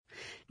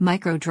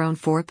Microdrone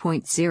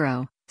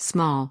 4.0,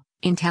 small,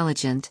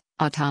 intelligent,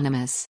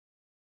 autonomous.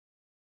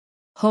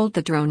 Hold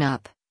the drone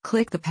up,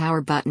 click the power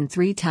button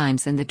 3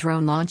 times and the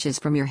drone launches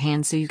from your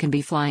hand so you can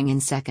be flying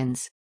in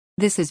seconds.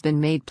 This has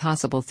been made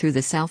possible through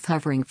the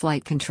self-hovering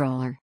flight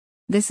controller.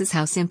 This is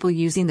how simple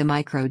using the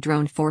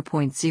Microdrone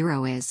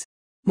 4.0 is.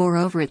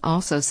 Moreover, it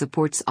also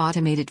supports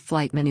automated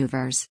flight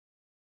maneuvers.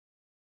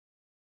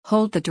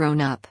 Hold the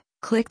drone up,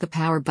 click the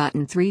power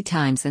button 3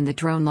 times and the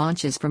drone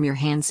launches from your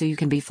hand so you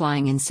can be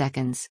flying in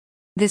seconds.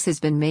 This has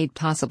been made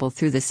possible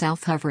through the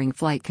self-hovering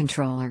flight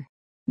controller.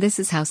 This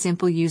is how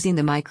simple using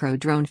the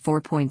Microdrone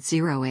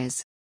 4.0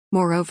 is.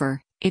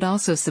 Moreover, it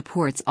also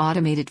supports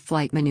automated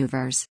flight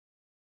maneuvers.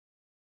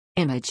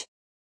 Image.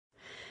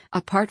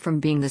 Apart from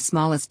being the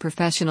smallest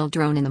professional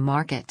drone in the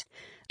market,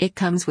 it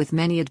comes with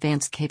many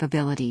advanced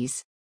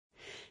capabilities.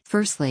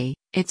 Firstly,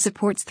 it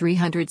supports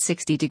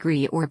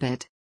 360-degree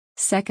orbit.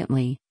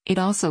 Secondly, it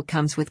also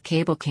comes with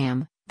cable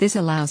cam. This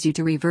allows you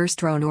to reverse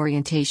drone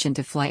orientation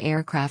to fly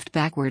aircraft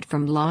backward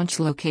from launch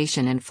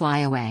location and fly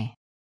away.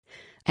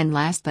 And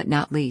last but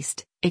not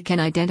least, it can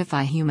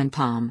identify human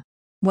palm.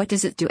 What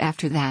does it do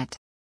after that?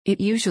 It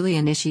usually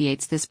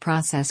initiates this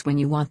process when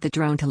you want the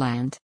drone to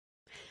land.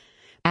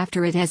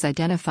 After it has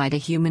identified a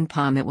human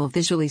palm, it will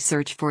visually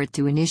search for it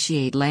to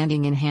initiate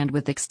landing in hand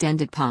with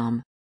extended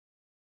palm.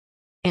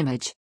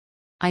 Image.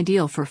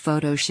 Ideal for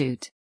photo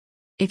shoot.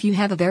 If you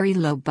have a very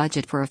low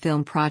budget for a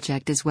film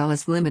project as well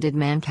as limited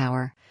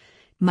manpower,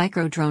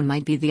 Microdrone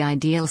might be the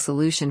ideal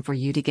solution for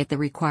you to get the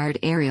required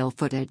aerial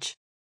footage.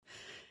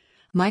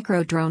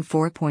 Microdrone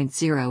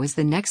 4.0 is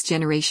the next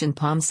generation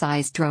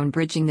palm-sized drone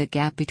bridging the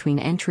gap between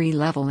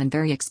entry-level and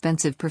very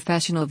expensive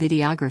professional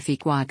videography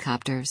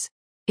quadcopters.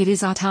 It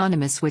is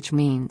autonomous, which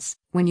means,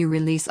 when you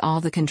release all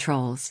the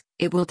controls,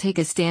 it will take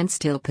a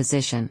standstill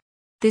position.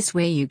 This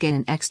way you get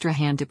an extra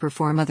hand to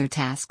perform other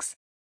tasks.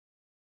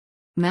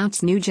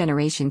 Mounts new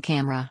generation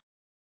camera.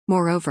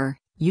 Moreover,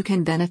 you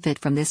can benefit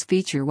from this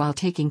feature while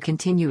taking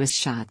continuous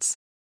shots.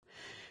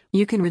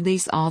 You can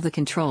release all the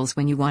controls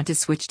when you want to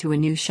switch to a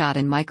new shot,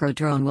 and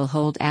Microdrone will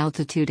hold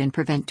altitude and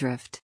prevent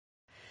drift.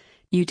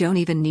 You don't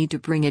even need to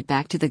bring it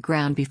back to the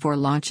ground before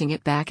launching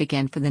it back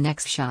again for the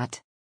next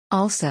shot.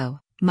 Also,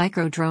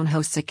 Microdrone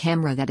hosts a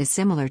camera that is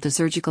similar to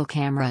surgical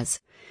cameras,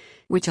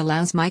 which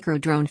allows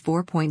Microdrone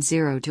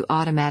 4.0 to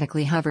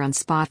automatically hover on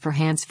spot for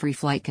hands-free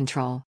flight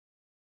control.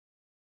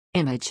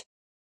 Image.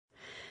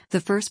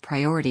 The first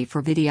priority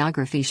for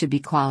videography should be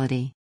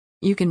quality.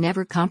 You can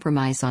never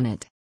compromise on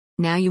it.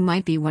 Now you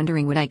might be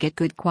wondering, would I get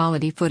good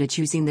quality footage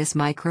using this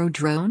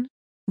Microdrone?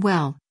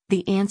 Well,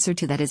 the answer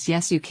to that is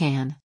yes, you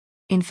can.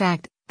 In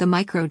fact, the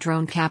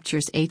Microdrone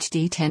captures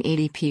HD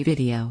 1080p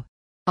video.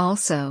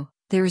 Also,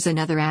 there is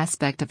another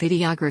aspect of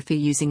videography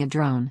using a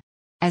drone.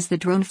 As the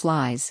drone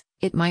flies,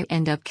 it might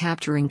end up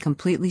capturing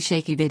completely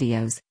shaky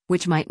videos,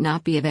 which might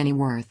not be of any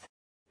worth.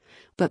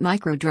 But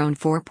Microdrone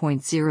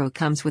 4.0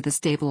 comes with a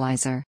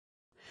stabilizer.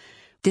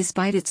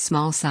 Despite its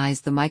small size,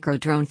 the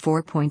Microdrone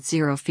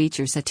 4.0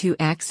 features a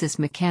 2-axis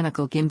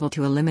mechanical gimbal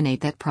to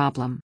eliminate that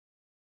problem.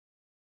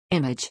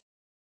 Image.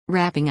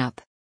 Wrapping up.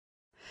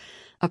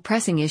 A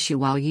pressing issue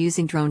while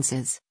using drones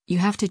is, you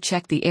have to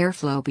check the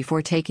airflow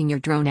before taking your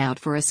drone out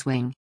for a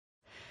swing.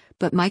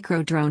 But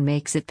Microdrone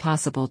makes it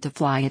possible to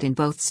fly it in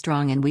both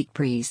strong and weak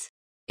breeze.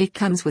 It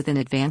comes with an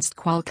advanced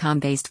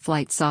Qualcomm-based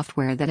flight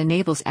software that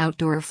enables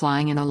outdoor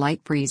flying in a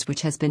light breeze,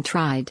 which has been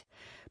tried,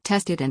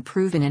 tested and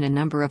proven in a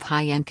number of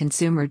high-end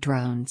consumer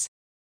drones.